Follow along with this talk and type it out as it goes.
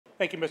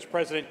Thank you, Mr.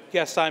 President.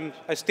 Yes,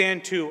 I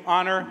stand to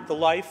honor the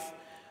life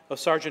of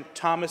Sergeant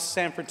Thomas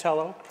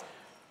Sanfratello,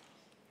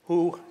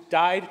 who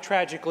died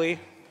tragically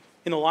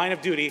in the line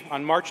of duty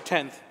on March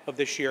 10th of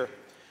this year.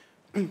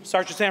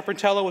 Sergeant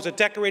Sanfratello was a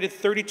decorated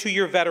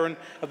 32-year veteran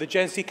of the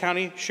Genesee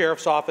County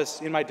Sheriff's Office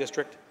in my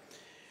district.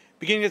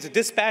 Beginning as a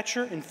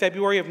dispatcher in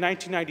February of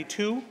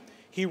 1992,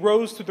 he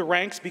rose through the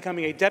ranks,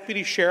 becoming a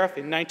deputy sheriff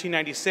in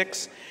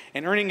 1996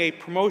 and earning a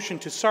promotion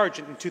to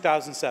sergeant in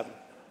 2007.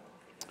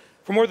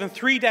 For more than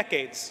 3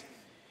 decades,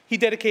 he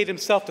dedicated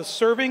himself to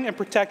serving and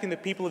protecting the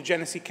people of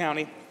Genesee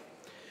County.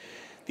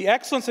 The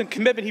excellence and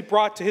commitment he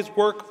brought to his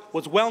work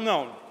was well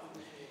known.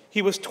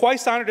 He was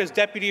twice honored as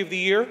Deputy of the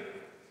Year.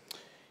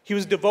 He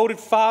was a devoted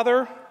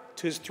father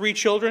to his 3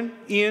 children,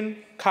 Ian,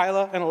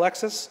 Kyla, and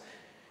Alexis,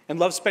 and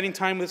loved spending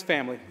time with his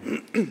family.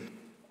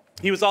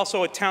 He was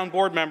also a town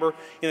board member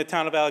in the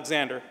town of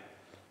Alexander.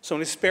 So in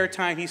his spare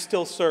time, he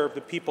still served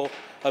the people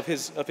of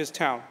his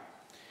town.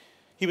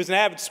 He was an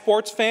avid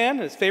sports fan,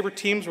 and his favorite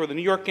teams were the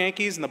New York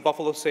Yankees and the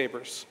Buffalo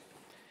Sabres.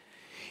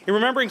 In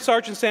remembering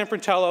Sergeant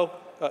Sanfratello,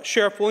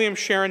 Sheriff William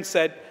Sharon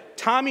said,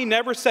 "Tommy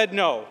never said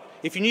no.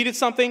 If you needed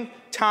something,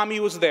 Tommy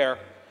was there.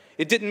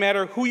 It didn't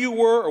matter who you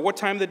were or what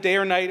time of the day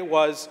or night it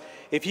was.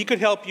 If he could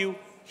help you,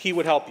 he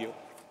would help you."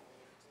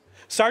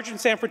 Sergeant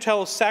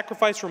Sanfratello's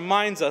sacrifice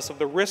reminds us of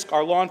the risk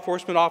our law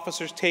enforcement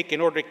officers take in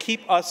order to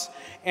keep us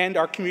and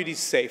our communities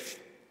safe.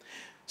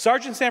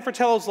 Sergeant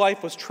Sanfratello's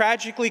life was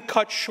tragically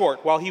cut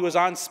short while he was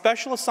on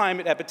special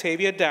assignment at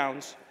Batavia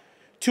Downs.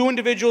 2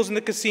 individuals in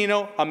the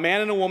casino, a man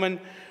and a woman,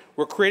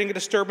 were creating a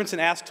disturbance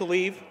and asked to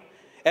leave.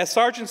 As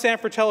Sergeant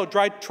Sanfratello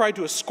tried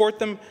to escort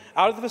them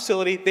out of the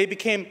facility, they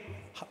became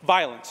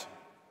violent.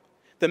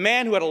 The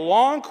man, who had a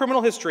long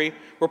criminal history,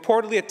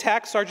 reportedly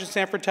attacked Sergeant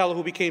Sanfratello,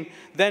 who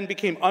then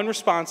became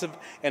unresponsive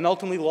and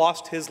ultimately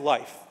lost his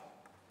life.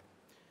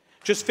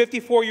 Just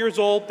 54 years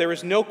old, there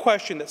is no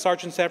question that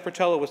Sergeant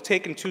Sanfratello was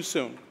taken too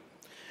soon.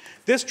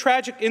 This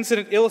tragic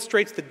incident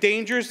illustrates the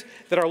dangers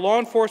that our law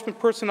enforcement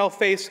personnel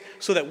face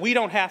so that we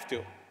don't have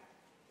to.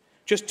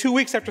 Just 2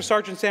 weeks after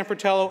Sergeant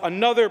Sanfratello,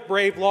 another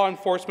brave law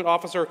enforcement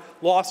officer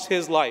lost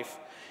his life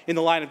in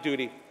the line of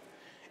duty.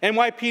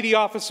 NYPD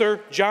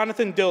officer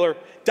Jonathan Diller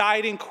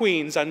died in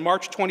Queens on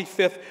March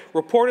 25th,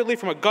 reportedly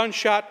from a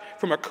gunshot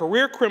from a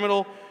career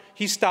criminal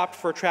he stopped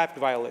for a traffic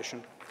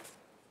violation.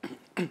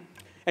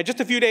 And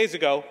just a few days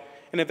ago,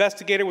 an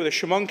investigator with the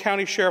Chemung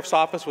County Sheriff's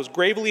Office was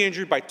gravely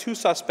injured by 2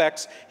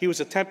 suspects he was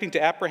attempting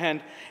to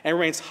apprehend and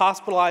remains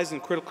hospitalized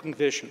in critical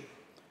condition.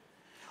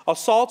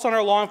 Assaults on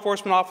our law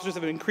enforcement officers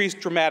have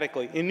increased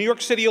dramatically. In New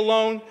York City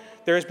alone,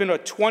 there has been a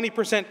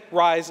 20%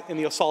 rise in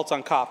the assaults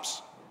on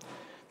cops.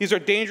 These are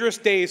dangerous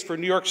days for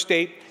New York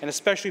State and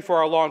especially for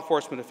our law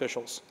enforcement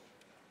officials.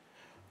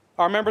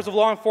 Our members of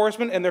law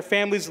enforcement and their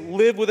families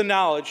live with the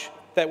knowledge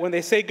that when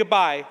they say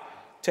goodbye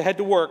to head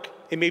to work,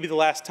 it may be the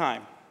last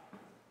time.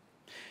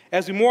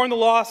 As we mourn the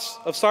loss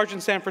of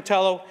Sergeant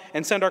Sanfratello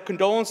and send our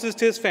condolences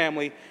to his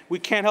family, we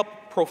can't help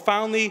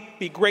profoundly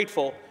be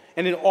grateful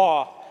and in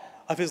awe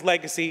of his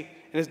legacy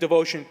and his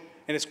devotion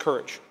and his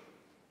courage.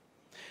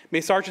 May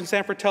Sergeant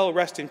Sanfratello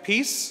rest in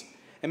peace,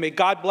 and may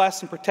God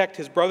bless and protect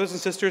his brothers and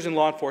sisters in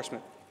law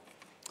enforcement.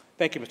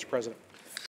 Thank you, Mr. President.